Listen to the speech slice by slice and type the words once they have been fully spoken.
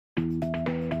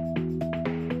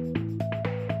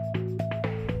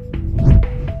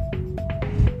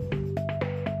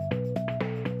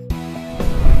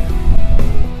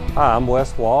Hi, I'm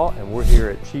Wes Waugh, and we're here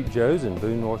at Cheap Joe's in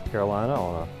Boone, North Carolina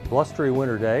on a blustery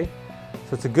winter day.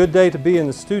 So it's a good day to be in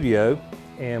the studio,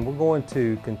 and we're going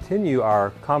to continue our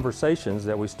conversations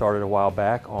that we started a while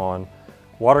back on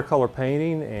watercolor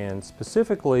painting, and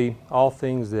specifically all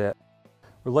things that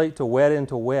relate to wet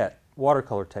into wet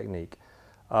watercolor technique.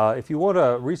 If you want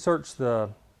to research the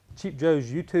Cheap Joe's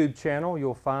YouTube channel,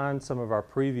 you'll find some of our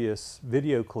previous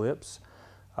video clips.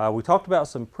 We talked about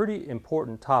some pretty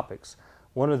important topics.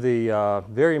 One of the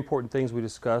very important things we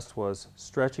discussed was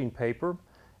stretching paper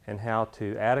and how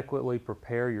to adequately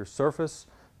prepare your surface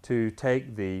to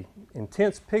take the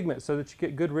intense pigment so that you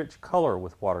get good rich color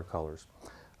with watercolors.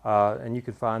 And you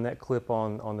can find that clip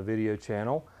on the video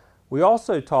channel. We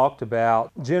also talked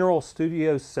about general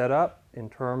studio setup in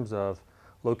terms of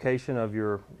location of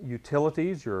your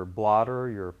utilities, your blotter,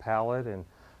 your palette, and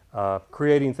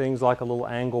creating things like a little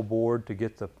angle board to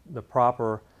get the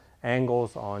proper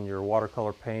angles on your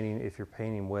watercolor painting if you're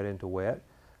painting wet into wet.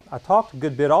 I talked a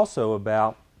good bit also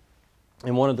about,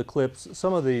 in one of the clips,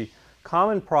 some of the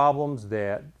common problems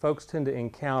that folks tend to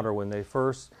encounter when they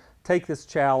first take this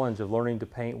challenge of learning to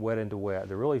paint wet into wet.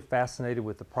 They're really fascinated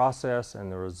with the process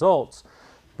and the results,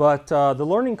 but the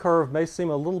learning curve may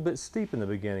seem a little bit steep in the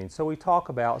beginning, so we talk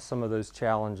about some of those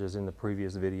challenges in the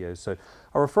previous videos. So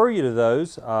I refer you to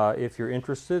those if you're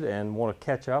interested and want to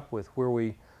catch up with where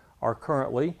we are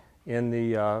currently in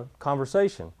the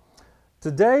conversation.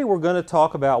 Today we're going to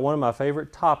talk about one of my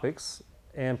favorite topics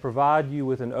and provide you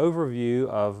with an overview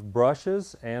of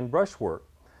brushes and brushwork.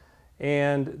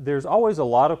 And there's always a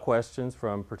lot of questions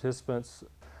from participants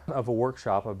of a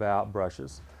workshop about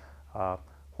brushes.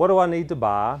 What do I need to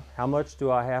buy? How much do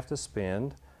I have to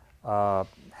spend? How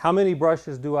many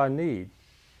brushes do I need?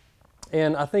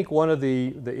 And I think one of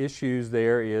the issues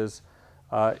there is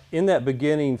in that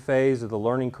beginning phase of the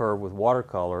learning curve with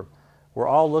watercolor, we're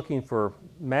all looking for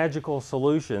magical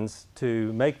solutions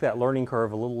to make that learning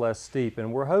curve a little less steep,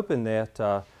 and we're hoping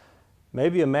that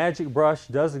maybe a magic brush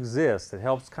does exist that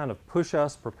helps kind of push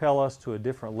us, propel us to a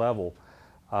different level.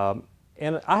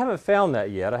 And I haven't found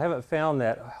that yet. I haven't found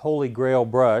that holy grail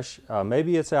brush.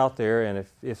 Maybe it's out there, and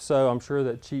if so, I'm sure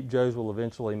that Cheap Joe's will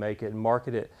eventually make it and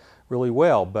market it really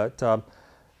well. But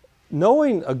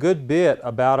knowing a good bit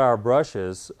about our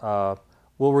brushes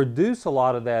will reduce a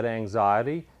lot of that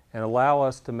anxiety and allow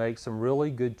us to make some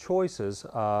really good choices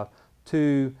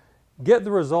to get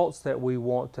the results that we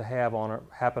want to have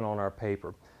happen on our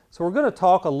paper. So we're going to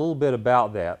talk a little bit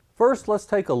about that. First, let's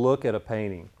take a look at a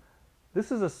painting.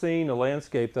 This is a scene, a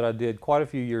landscape that I did quite a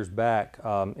few years back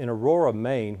in Aurora,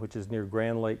 Maine, which is near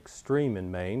Grand Lake Stream in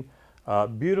Maine.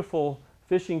 Beautiful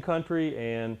fishing country,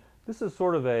 and this is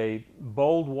sort of a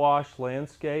bold wash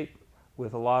landscape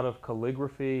with a lot of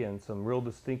calligraphy and some real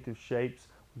distinctive shapes.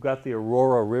 We've got the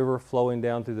Aurora River flowing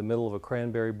down through the middle of a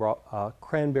cranberry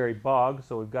bog,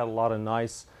 so we've got a lot of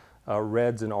nice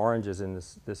reds and oranges in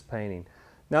this painting.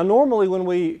 Now normally when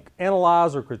we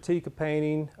analyze or critique a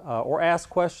painting or ask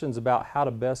questions about how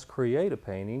to best create a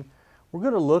painting, we're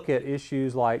going to look at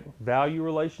issues like value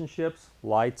relationships,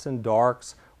 lights and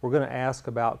darks. We're going to ask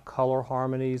about color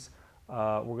harmonies.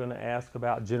 We're going to ask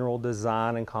about general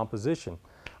design and composition.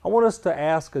 I want us to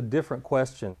ask a different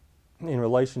question in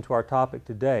relation to our topic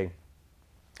today.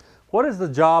 What is the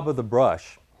job of the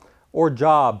brush, or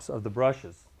jobs of the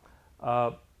brushes?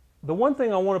 The one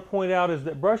thing I want to point out is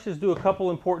that brushes do a couple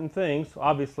important things,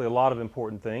 obviously a lot of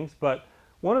important things, but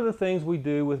one of the things we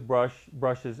do with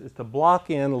brushes is to block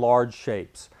in large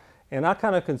shapes. And I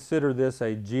kind of consider this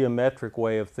a geometric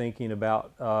way of thinking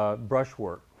about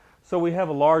brushwork. So we have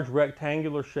a large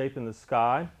rectangular shape in the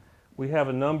sky. We have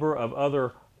a number of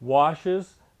other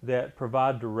washes that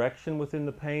provide direction within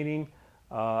the painting.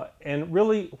 And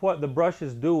really what the brush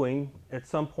is doing at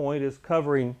some point is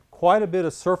covering quite a bit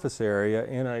of surface area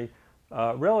in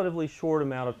a relatively short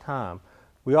amount of time.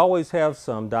 We always have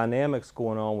some dynamics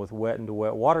going on with wet into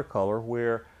wet watercolor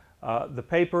where the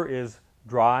paper is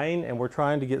drying and we're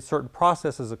trying to get certain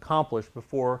processes accomplished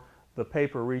before the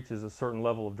paper reaches a certain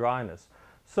level of dryness.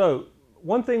 So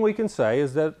one thing we can say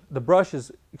is that the brush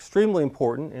is extremely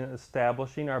important in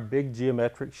establishing our big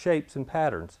geometric shapes and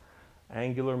patterns,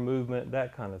 angular movement,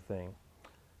 that kind of thing.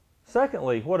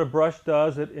 Secondly, what a brush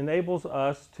does, it enables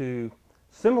us to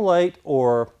simulate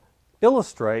or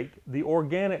illustrate the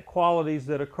organic qualities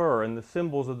that occur in the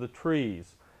symbols of the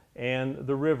trees and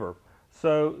the river.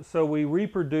 So we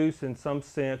reproduce, in some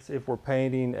sense, if we're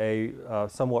painting a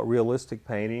somewhat realistic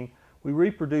painting, we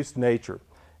reproduce nature.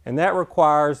 And that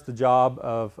requires the job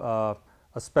of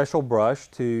a special brush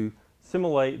to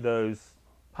simulate those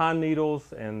pine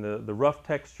needles and the rough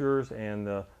textures and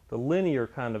the linear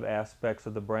kind of aspects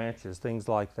of the branches, things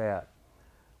like that.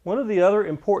 One of the other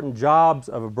important jobs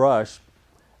of a brush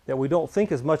that we don't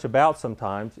think as much about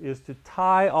sometimes is to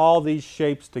tie all these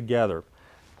shapes together.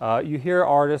 You hear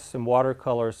artists and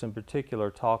watercolorists in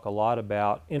particular talk a lot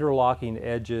about interlocking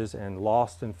edges and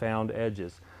lost and found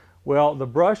edges. Well, the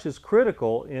brush is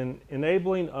critical in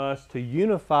enabling us to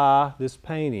unify this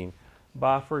painting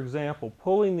by, for example,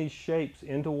 pulling these shapes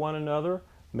into one another,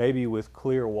 maybe with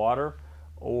clear water,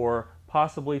 or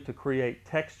possibly to create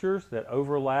textures that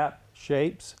overlap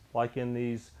shapes, like in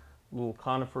these little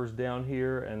conifers down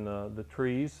here and the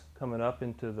trees coming up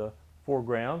into the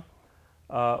foreground.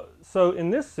 So in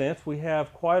this sense, we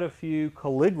have quite a few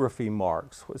calligraphy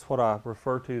marks, is what I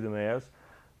refer to them as,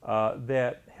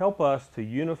 that help us to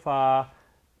unify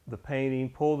the painting,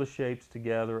 pull the shapes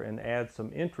together, and add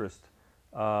some interest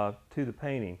to the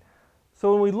painting.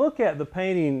 So when we look at the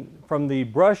painting from the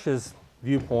brush's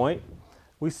viewpoint,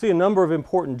 we see a number of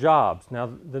important jobs.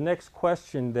 Now, the next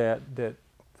question that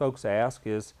folks ask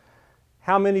is,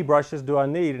 how many brushes do I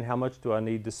need and how much do I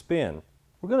need to spend?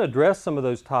 We're going to address some of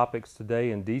those topics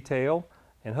today in detail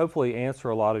and hopefully answer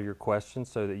a lot of your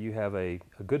questions so that you have a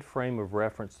good frame of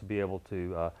reference to be able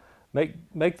to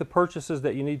make the purchases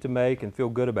that you need to make and feel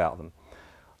good about them.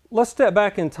 Let's step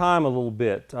back in time a little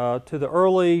bit to the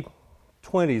early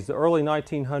 20s, the early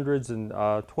 1900s and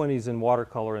 20s in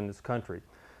watercolor in this country.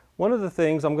 One of the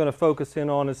things I'm going to focus in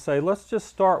on is say, let's just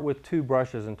start with two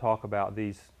brushes and talk about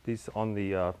these on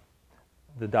the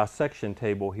dissection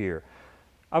table here.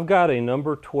 I've got a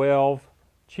number 12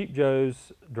 Cheap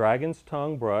Joe's Dragon's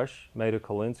Tongue brush made of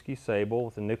Kolinsky sable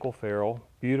with a nickel ferrule,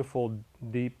 beautiful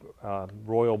deep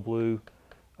royal blue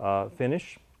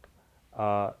finish.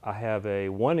 I have a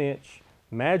 1-inch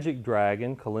Magic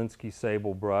Dragon Kolinsky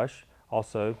sable brush,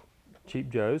 also Cheap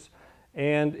Joe's.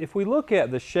 And if we look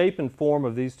at the shape and form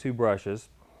of these two brushes,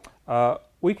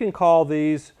 we can call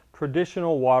these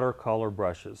traditional watercolor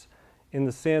brushes in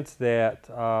the sense that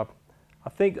I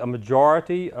think a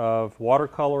majority of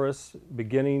watercolorists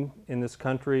beginning in this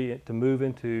country to move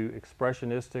into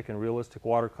expressionistic and realistic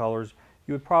watercolors,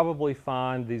 you would probably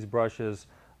find these brushes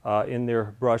in their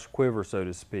brush quiver, so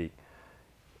to speak.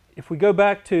 If we go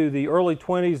back to the early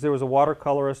 20s, there was a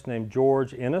watercolorist named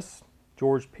George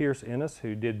Pierce Ennis,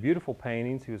 who did beautiful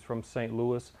paintings. He was from St.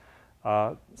 Louis.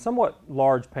 Somewhat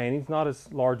large paintings, not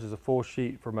as large as a full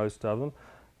sheet for most of them.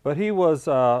 But he was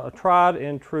a tried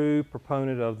and true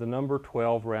proponent of the number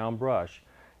 12 round brush,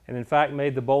 and in fact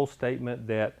made the bold statement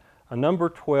that a number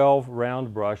 12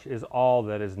 round brush is all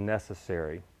that is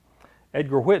necessary.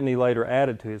 Edgar Whitney later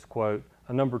added to his quote,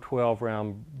 a number 12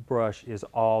 round brush is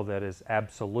all that is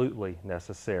absolutely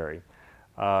necessary,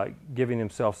 giving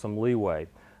himself some leeway.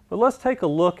 But let's take a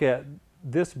look at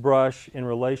this brush in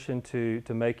relation to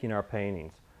making our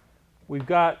paintings. We've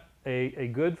got a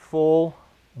good full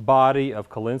body of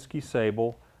Kolinsky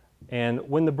sable, and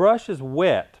when the brush is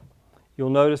wet, you'll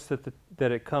notice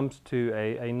that it comes to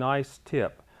a nice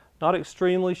tip. Not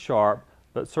extremely sharp,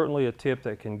 but certainly a tip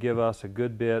that can give us a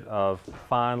good bit of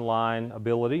fine line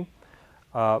ability.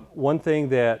 One thing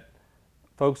that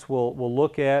folks will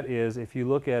look at is if you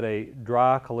look at a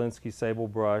dry Kolinsky sable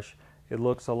brush, it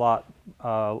looks a lot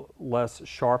less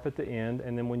sharp at the end,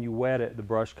 and then when you wet it, the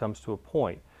brush comes to a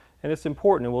point. And it's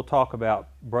important, and we'll talk about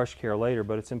brush care later,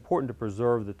 but it's important to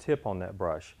preserve the tip on that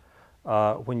brush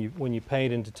when you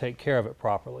paint and to take care of it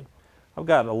properly. I've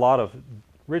got a lot of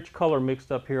rich color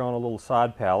mixed up here on a little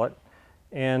side palette,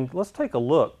 and let's take a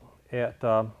look at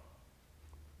the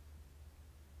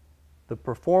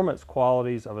performance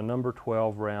qualities of a number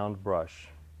 12 round brush.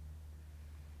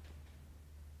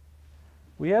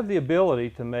 We have the ability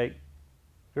to make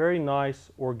very nice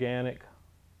organic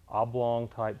oblong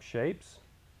type shapes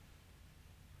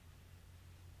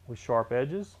with sharp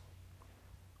edges.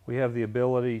 We have the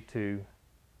ability to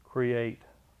create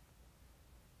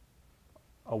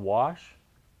a wash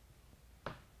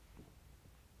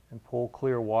and pull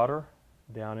clear water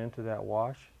down into that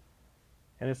wash.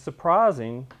 And it's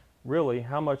surprising, really,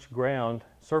 how much ground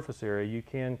surface area you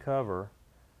can cover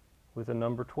with a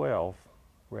number 12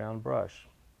 round brush.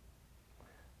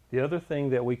 The other thing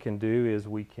that we can do is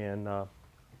we can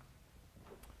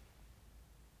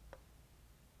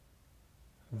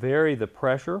vary the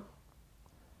pressure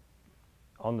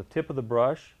on the tip of the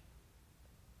brush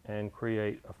and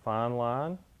create a fine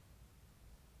line.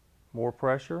 More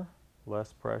pressure,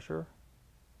 less pressure.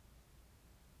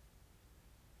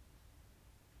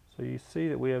 So you see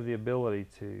that we have the ability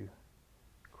to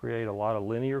create a lot of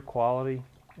linear quality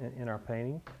in our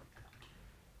painting.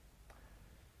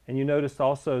 And you notice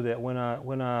also that when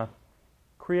I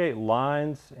create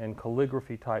lines and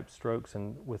calligraphy type strokes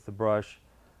with the brush,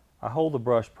 I hold the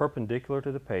brush perpendicular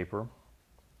to the paper,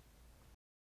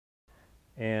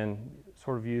 and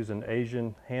sort of use an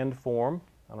Asian hand form.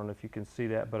 I don't know if you can see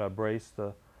that, but I brace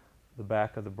the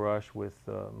back of the brush with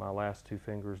my last two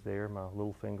fingers there, my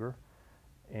little finger,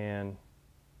 and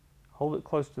hold it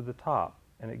close to the top,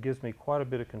 and it gives me quite a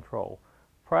bit of control.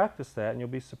 Practice that and you'll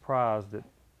be surprised at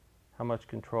how much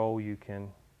control you can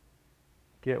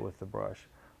get with the brush.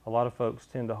 A lot of folks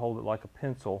tend to hold it like a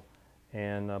pencil,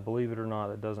 and believe it or not,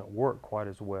 it doesn't work quite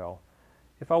as well.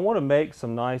 If I want to make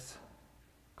some nice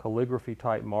calligraphy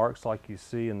type marks like you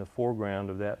see in the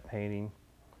foreground of that painting,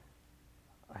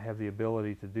 I have the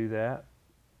ability to do that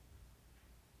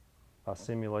by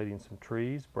simulating some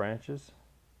trees, branches,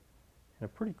 in a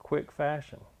pretty quick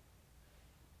fashion.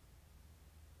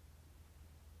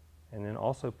 And then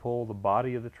also pull the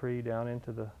body of the tree down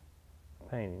into the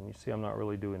painting. You see I'm not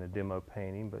really doing a demo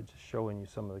painting, but just showing you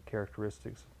some of the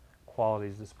characteristics,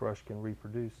 qualities this brush can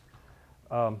reproduce.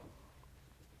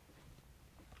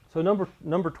 So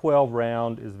number 12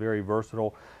 round is very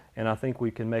versatile, and I think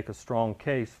we can make a strong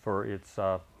case for its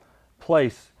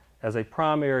place as a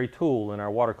primary tool in our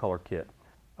watercolor kit.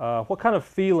 What kind of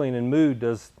feeling and mood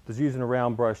does using a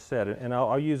round brush set? And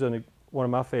I'll use one of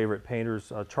my favorite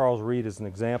painters, Charles Reed, as an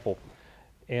example.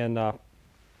 And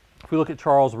if we look at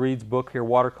Charles Reed's book here,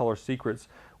 Watercolor Secrets,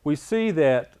 we see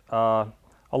that a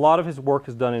lot of his work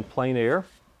is done in plein air,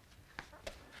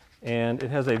 and it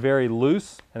has a very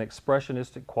loose and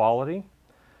expressionistic quality,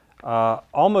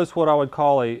 almost what I would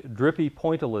call a drippy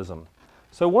pointillism.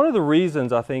 So one of the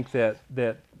reasons I think that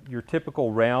your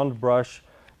typical round brush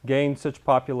gained such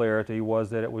popularity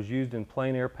was that it was used in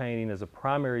plein air painting as a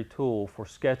primary tool for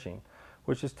sketching,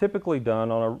 which is typically done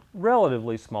on a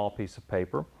relatively small piece of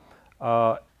paper.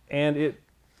 And it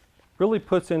really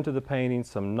puts into the painting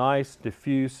some nice,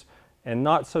 diffuse, and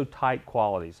not so tight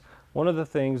qualities. One of the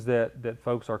things that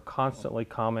folks are constantly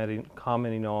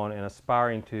commenting on and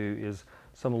aspiring to is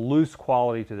some loose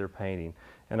quality to their painting.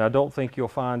 And I don't think you'll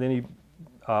find any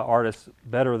artist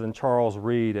better than Charles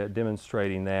Reed at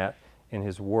demonstrating that in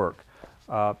his work.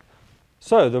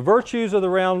 So the virtues of the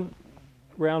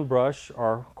round brush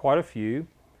are quite a few,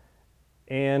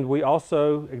 and we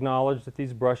also acknowledge that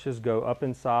these brushes go up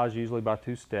in size usually by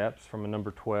 2 steps. From a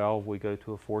number 12 we go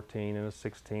to a 14 and a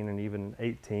 16 and even an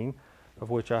 18, of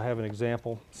which I have an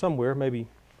example somewhere. Maybe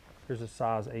here's a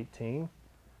size 18,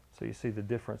 so you see the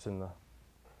difference in the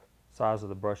size of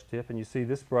the brush tip, and you see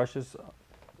this brush is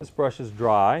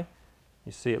dry.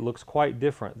 You see it looks quite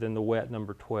different than the wet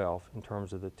number 12 in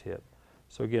terms of the tip.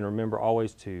 So again, remember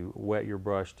always to wet your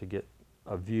brush to get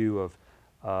a view of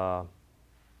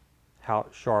how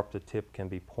sharp the tip can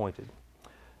be pointed.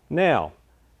 Now,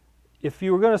 if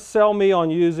you were going to sell me on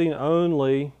using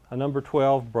only a number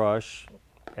 12 brush,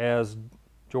 as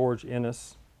George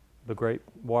Ennis, the great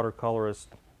watercolorist,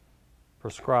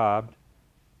 prescribed,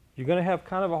 you're going to have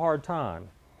kind of a hard time,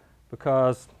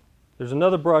 because there's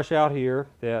another brush out here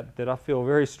that I feel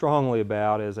very strongly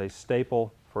about as a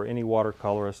staple for any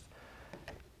watercolorist,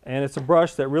 and it's a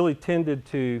brush that really tended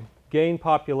to gain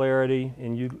popularity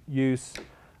in use,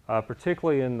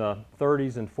 particularly in the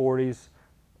 30s and 40s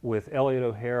with Elliott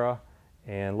O'Hara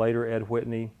and later Ed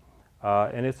Whitney,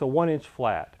 and it's a 1-inch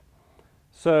flat.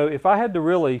 So if I had to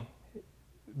really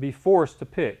be forced to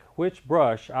pick which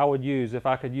brush I would use if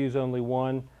I could use only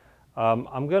one,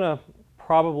 I'm going to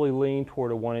probably lean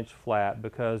toward a 1-inch flat,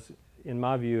 because in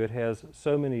my view it has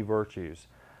so many virtues,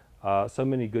 so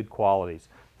many good qualities.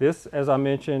 This, as I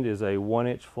mentioned, is a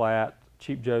 1-inch flat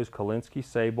Cheap Joe's Kolinsky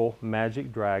Sable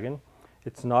Magic Dragon.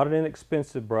 It's not an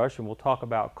inexpensive brush, and we'll talk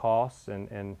about costs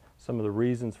and some of the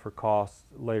reasons for costs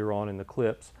later on in the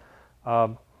clips.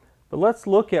 But let's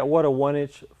look at what a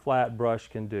 1-inch flat brush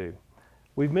can do.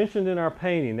 We've mentioned in our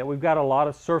painting that we've got a lot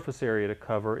of surface area to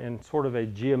cover in sort of a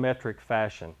geometric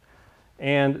fashion.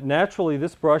 And naturally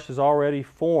this brush is already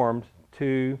formed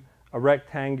to a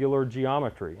rectangular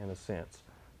geometry in a sense.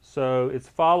 So it's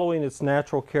following its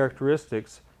natural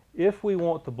characteristics if we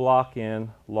want to block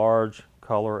in large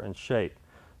color and shape.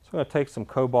 So I'm going to take some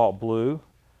cobalt blue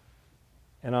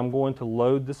and I'm going to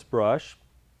load this brush.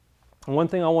 And one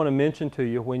thing I want to mention to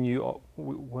you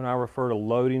when I refer to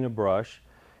loading a brush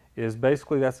is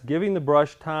basically that's giving the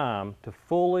brush time to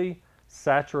fully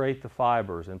saturate the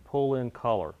fibers and pull in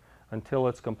color until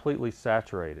it's completely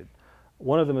saturated.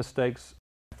 One of the mistakes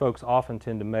folks often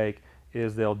tend to make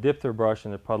is they'll dip their brush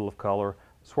in a puddle of color,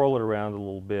 swirl it around a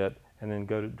little bit, and then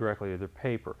go directly to their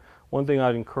paper. One thing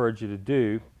I'd encourage you to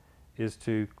do is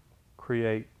to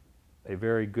create a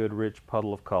very good rich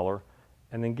puddle of color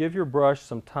and then give your brush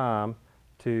some time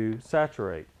to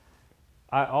saturate.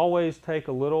 I always take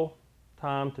a little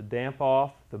time to damp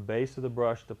off the base of the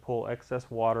brush to pull excess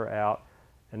water out,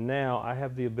 and now I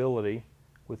have the ability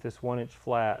with this 1-inch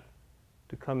flat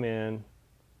to come in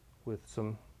with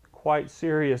some quite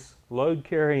serious load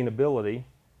carrying ability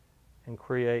and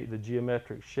create the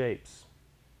geometric shapes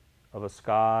of a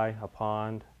sky, a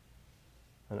pond,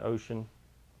 an ocean,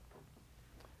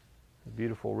 a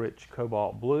beautiful rich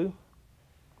cobalt blue.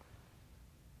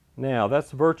 Now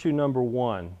that's virtue number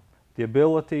one, the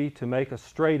ability to make a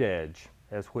straight edge,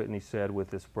 as Whitney said, with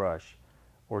this brush,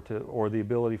 or the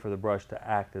ability for the brush to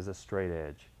act as a straight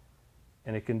edge.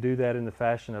 And it can do that in the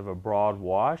fashion of a broad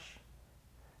wash,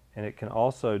 and it can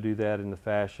also do that in the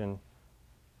fashion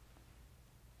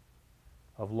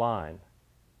of line.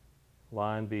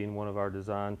 Line being one of our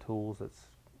design tools that's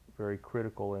very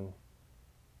critical in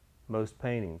most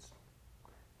paintings.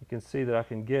 You can see that I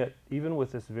can get, even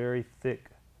with this very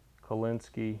thick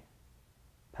Kolinsky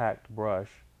packed brush,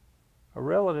 a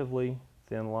relatively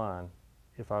thin line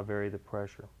if I vary the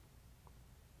pressure.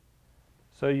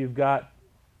 So you've got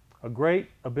a great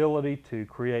ability to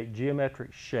create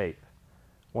geometric shape.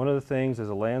 One of the things as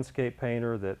a landscape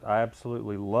painter that I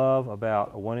absolutely love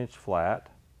about a 1-inch flat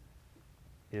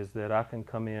is that I can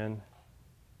come in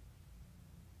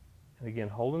and, again,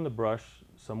 holding the brush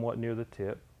somewhat near the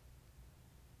tip,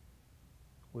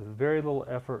 with very little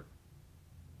effort,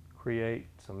 create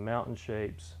some mountain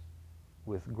shapes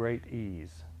with great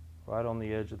ease right on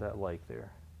the edge of that lake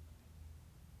there.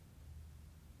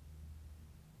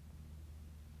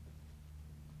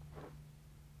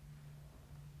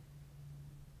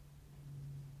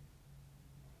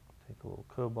 Take a little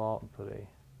cobalt and put a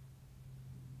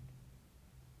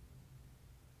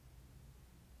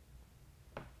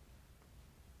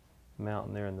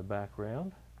mountain there in the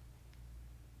background.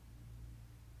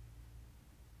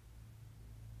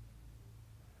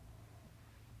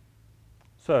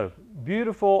 So,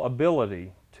 beautiful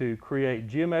ability to create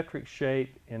geometric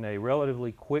shape in a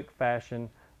relatively quick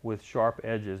fashion with sharp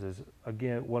edges is,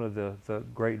 again, one of the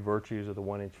great virtues of the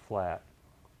 1-inch flat.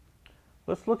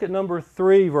 Let's look at number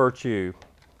 3 virtue.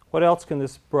 What else can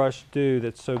this brush do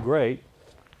that's so great?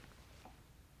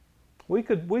 We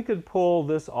could pull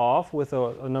this off with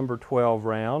a number 12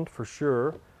 round for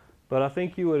sure, but I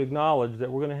think you would acknowledge that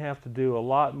we're going to have to do a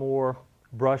lot more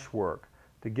brush work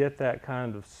to get that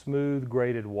kind of smooth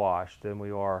graded wash than we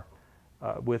are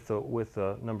with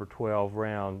the number 12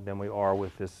 round than we are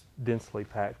with this densely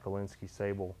packed Kolinsky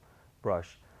sable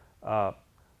brush.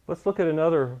 Let's look at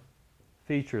another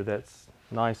feature that's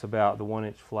nice about the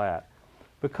 1-inch flat.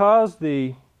 Because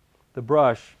the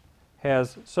brush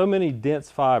has so many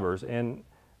dense fibers, and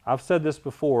I've said this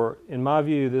before, in my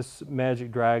view this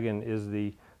Magic Dragon is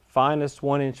the finest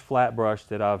 1-inch flat brush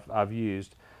that I've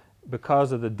used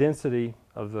because of the density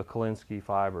of the Kolinsky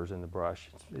fibers in the brush.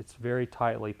 It's very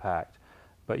tightly packed,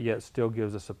 but yet still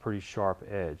gives us a pretty sharp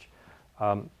edge.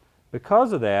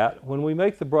 Because of that, when we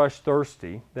make the brush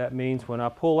thirsty, that means when I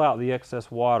pull out the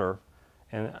excess water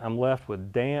and I'm left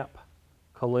with damp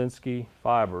Kolinsky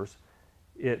fibers,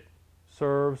 it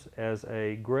serves as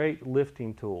a great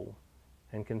lifting tool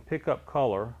and can pick up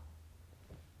color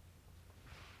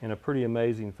in a pretty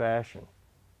amazing fashion.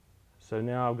 So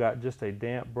now I've got just a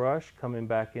damp brush coming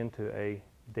back into a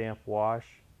damp wash,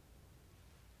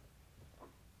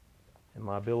 and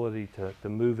my ability to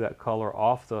move that color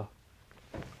off the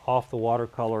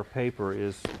watercolor paper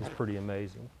is pretty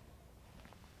amazing.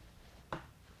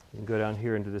 You can go down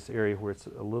here into this area where it's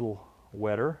a little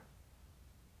wetter.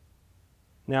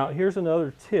 Now here's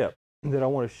another tip that I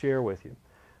want to share with you.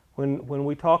 When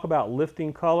we talk about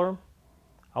lifting color,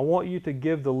 I want you to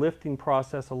give the lifting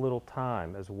process a little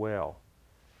time as well,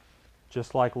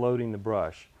 just like loading the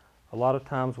brush. A lot of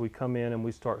times we come in and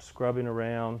we start scrubbing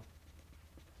around,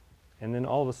 and then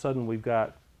all of a sudden we've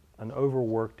got an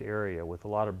overworked area with a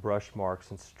lot of brush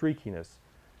marks and streakiness.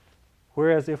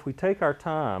 Whereas if we take our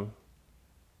time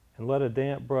and let a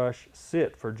damp brush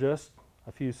sit for just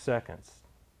a few seconds,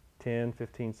 10,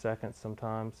 15 seconds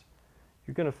sometimes,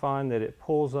 you're going to find that it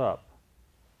pulls up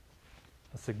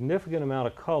a significant amount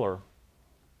of color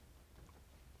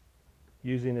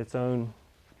using its own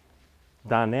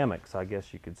dynamics, I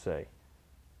guess you could say.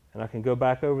 And I can go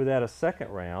back over that a second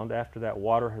round after that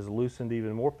water has loosened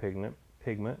even more pigment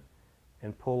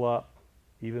and pull up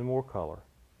even more color.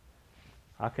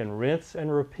 I can rinse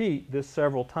and repeat this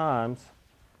several times,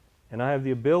 and I have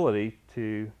the ability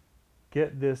to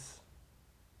get this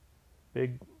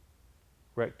big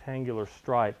rectangular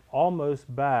stripe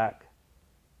almost back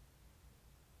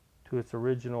to its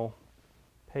original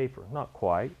paper. Not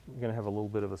quite. You're going to have a little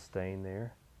bit of a stain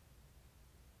there.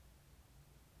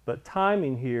 But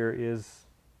timing here is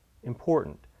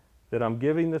important, that I'm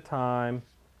giving the time,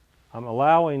 I'm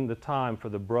allowing the time for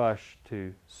the brush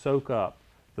to soak up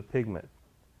the pigment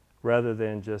rather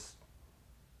than just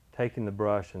taking the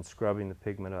brush and scrubbing the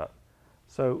pigment up.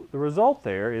 So the result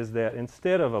there is that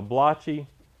instead of a blotchy,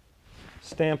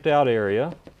 stamped out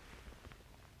area,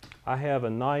 I have a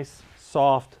nice,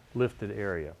 soft, lifted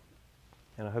area.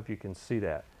 And I hope you can see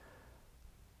that.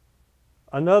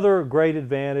 Another great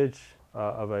advantage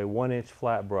of a 1-inch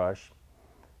flat brush,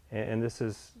 and this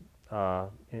is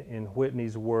in Ed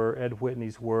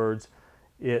Whitney's words,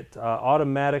 it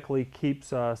automatically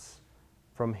keeps us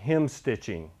from hem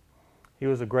stitching. He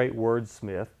was a great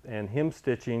wordsmith, and hem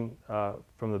stitching,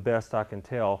 from the best I can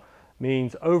tell,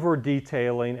 means over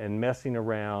detailing and messing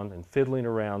around and fiddling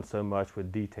around so much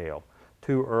with detail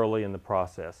too early in the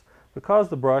process. Because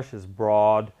the brush is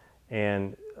broad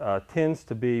and tends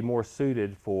to be more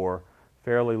suited for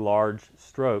fairly large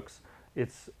strokes,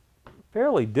 it's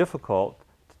fairly difficult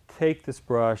to take this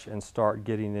brush and start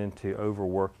getting into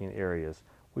overworking areas.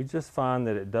 We just find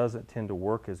that it doesn't tend to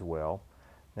work as well.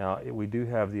 Now, we do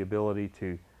have the ability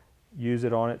to use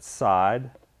it on its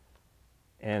side,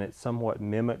 and it somewhat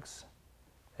mimics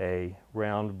a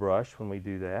round brush when we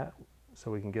do that,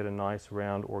 so we can get a nice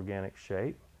round organic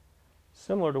shape,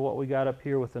 similar to what we got up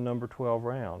here with the number 12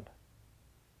 round.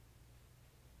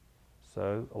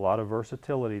 So a lot of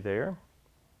versatility there.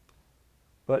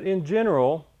 But in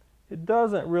general, it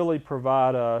doesn't really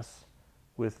provide us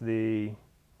with the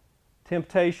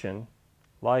temptation,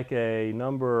 like a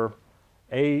number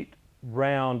 8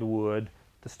 round would,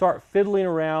 to start fiddling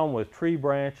around with tree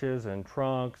branches and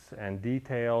trunks and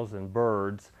details and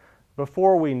birds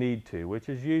before we need to, which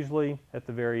is usually at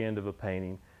the very end of a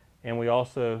painting. And we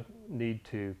also need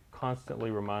to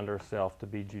constantly remind ourselves to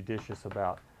be judicious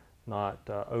about not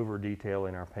over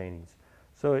detailing our paintings.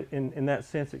 So in that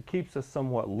sense, it keeps us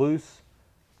somewhat loose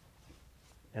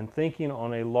and thinking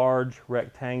on a large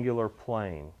rectangular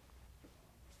plane.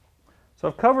 So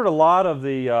I've covered a lot of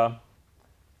the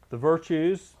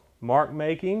virtues, mark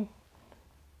making,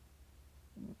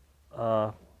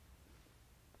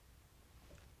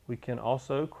 we can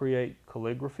also create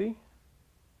calligraphy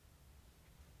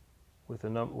with a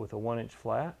 1-inch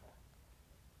flat.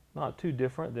 Not too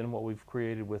different than what we've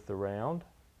created with the round.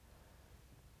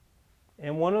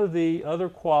 And one of the other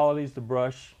qualities the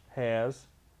brush has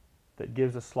that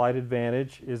gives a slight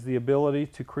advantage is the ability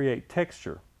to create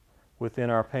texture within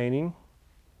our painting.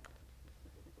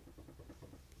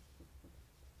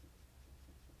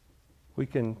 We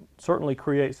can certainly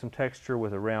create some texture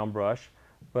with a round brush,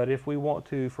 but if we want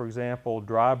to, for example,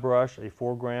 dry brush a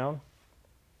foreground,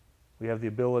 we have the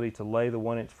ability to lay the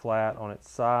 1-inch flat on its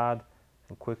side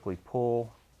and quickly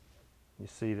pull. You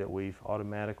see that we've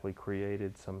automatically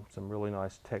created some really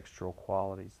nice textural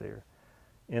qualities there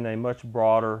in a much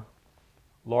broader,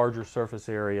 larger surface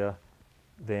area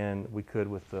than we could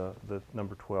with the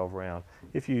number 12 round.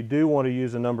 If you do want to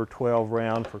use a number 12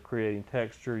 round for creating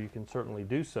texture, you can certainly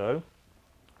do so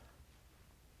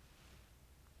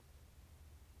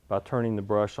by turning the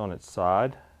brush on its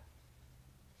side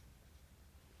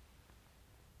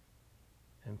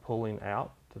and pulling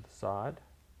out to the side.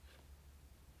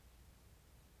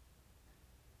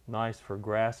 Nice for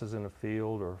grasses in a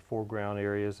field or foreground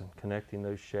areas and connecting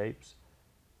those shapes.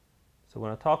 So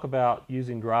when I talk about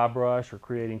using dry brush or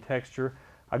creating texture,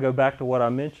 I go back to what I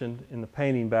mentioned in the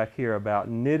painting back here about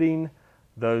knitting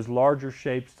those larger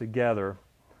shapes together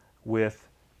with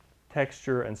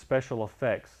texture and special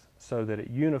effects so that it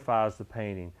unifies the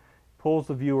painting, pulls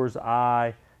the viewer's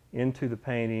eye into the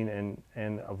painting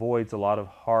and avoids a lot of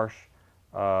harsh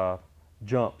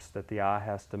jumps that the eye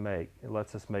has to make. It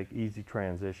lets us make easy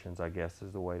transitions, I guess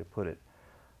is the way to put it.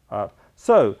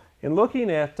 So in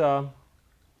looking at our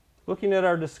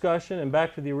discussion and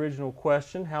back to the original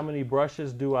question, how many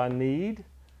brushes do I need?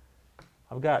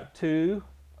 I've got 2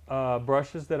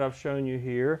 brushes that I've shown you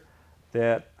here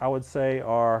that I would say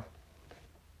are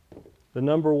the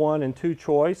number 1 and 2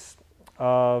 choice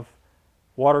of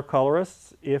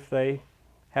watercolorists if they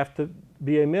have to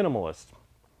be a minimalist.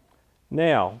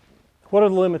 Now, what are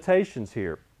the limitations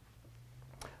here?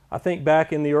 I think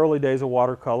back in the early days of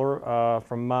watercolor,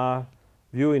 from my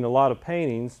viewing a lot of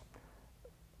paintings,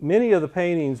 many of the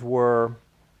paintings were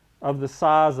of the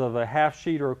size of a half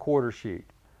sheet or a quarter sheet.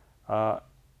 The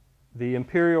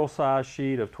imperial size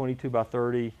sheet of 22 by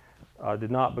 30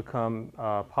 did not become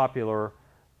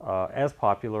as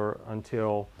popular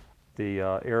until the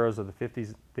era of the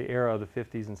 50s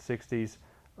and 60s,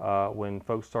 when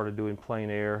folks started doing plein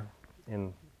air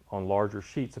on larger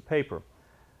sheets of paper.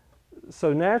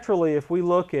 So naturally, if we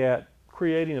look at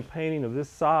creating a painting of this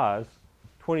size,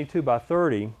 22 by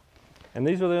 30, and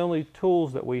these are the only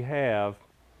tools that we have,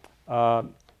 we're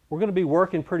going to be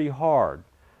working pretty hard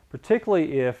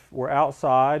particularly if we're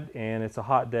outside and it's a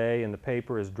hot day and the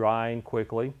paper is drying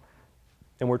quickly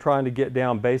and we're trying to get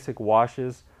down basic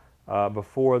washes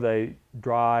before they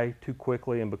dry too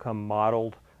quickly and become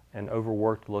mottled and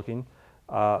overworked looking.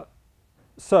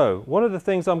 So one of the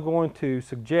things I'm going to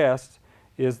suggest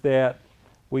is that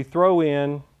we throw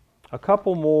in a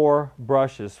couple more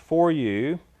brushes for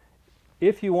you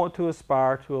if you want to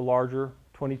aspire to a larger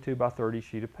 22 by 30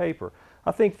 sheet of paper.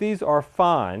 I think these are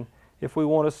fine if we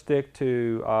want to stick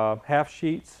to half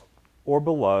sheets or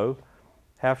below,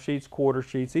 half sheets, quarter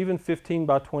sheets, even 15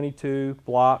 by 22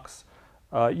 blocks.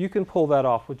 You can pull that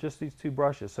off with just these two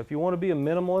brushes. So if you want to be a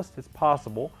minimalist, it's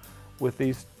possible with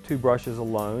these two brushes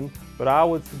alone, but I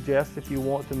would suggest if you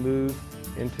want to move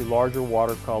into larger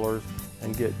watercolors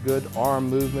and get good arm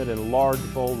movement and large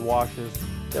fold washes,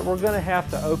 that we're going to have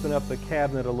to open up the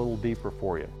cabinet a little deeper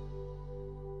for you.